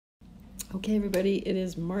Okay, everybody, it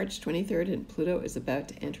is March 23rd, and Pluto is about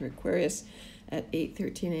to enter Aquarius at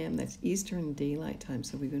 8:13 a.m. That's Eastern Daylight Time,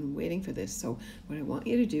 so we've been waiting for this. So what I want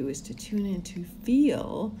you to do is to tune in to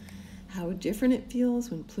feel how different it feels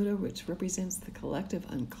when Pluto, which represents the collective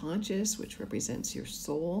unconscious, which represents your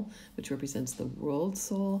soul, which represents the world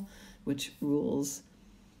soul, which rules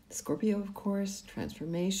Scorpio, of course,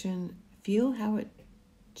 transformation. Feel how it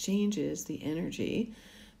changes the energy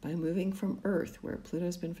by moving from Earth, where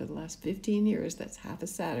Pluto's been for the last 15 years, that's half a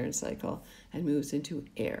Saturn cycle, and moves into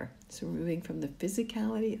air. So we're moving from the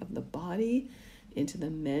physicality of the body into the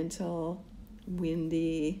mental,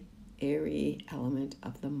 windy, airy element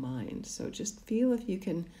of the mind. So just feel if you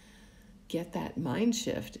can get that mind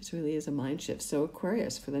shift. It really is a mind shift. So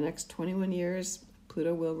Aquarius, for the next 21 years,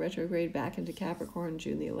 Pluto will retrograde back into Capricorn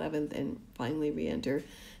June the 11th and finally re-enter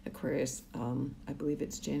Aquarius. I believe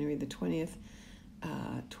it's January the 20th.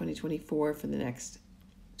 2024 for the next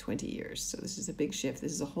 20 years. So this is a big shift.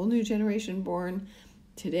 This is a whole new generation born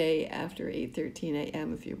today after 8:13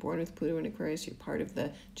 a.m. If you're born with Pluto in Aquarius, you're part of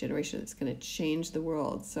the generation that's going to change the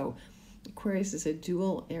world. So Aquarius is a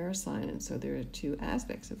dual air sign, and so there are two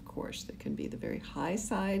aspects, of course. There can be the very high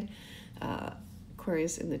side.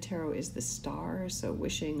 Aquarius in the tarot is the star, so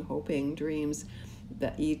wishing, hoping, dreams.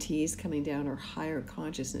 The ETs coming down are higher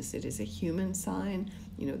consciousness. It is a human sign.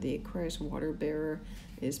 You know, the Aquarius water bearer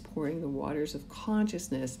is pouring the waters of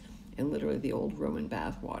consciousness, and literally the old Roman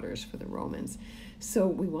bath waters for the Romans. So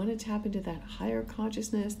we want to tap into that higher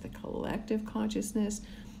consciousness, the collective consciousness,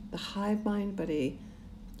 the hive mind, but a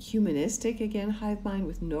humanistic, again, hive mind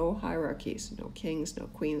with no hierarchies, no kings, no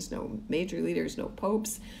queens, no major leaders, no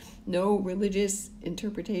popes, no religious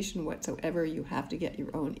interpretation whatsoever. You have to get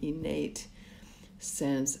your own innate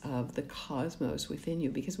sense of the cosmos within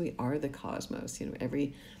you, because we are the cosmos. You know,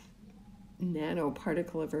 every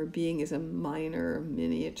nanoparticle of our being is a minor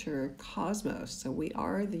miniature cosmos. So we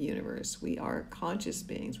are the universe. We are conscious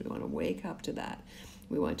beings. We want to wake up to that.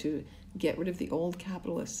 We want to get rid of the old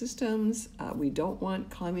capitalist systems. We don't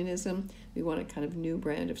want communism. We want a kind of new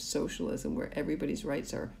brand of socialism where everybody's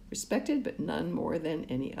rights are respected, but none more than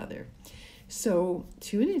any other. So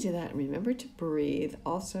tune into that and remember to breathe.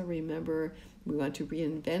 Also remember, we want to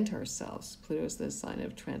reinvent ourselves. Pluto is the sign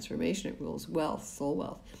of transformation. It rules wealth, soul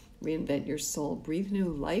wealth. Reinvent your soul. Breathe new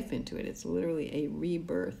life into it. It's literally a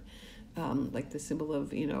rebirth, like the symbol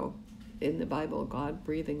of, you know, in the Bible, God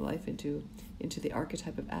breathing life into the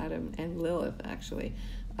archetype of Adam and Lilith, actually.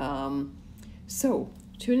 So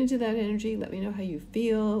tune into that energy. Let me know how you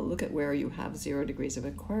feel. Look at where you have 0 degrees of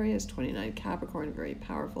Aquarius, 29 Capricorn, very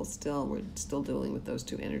powerful still. We're still dealing with those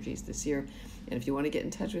two energies this year. And if you want to get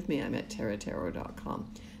in touch with me, I'm at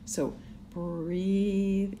taratarot.com. So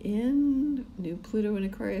breathe in, new Pluto in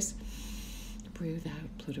Aquarius. Breathe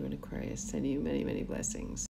out, Pluto in Aquarius. Sending you many, many blessings.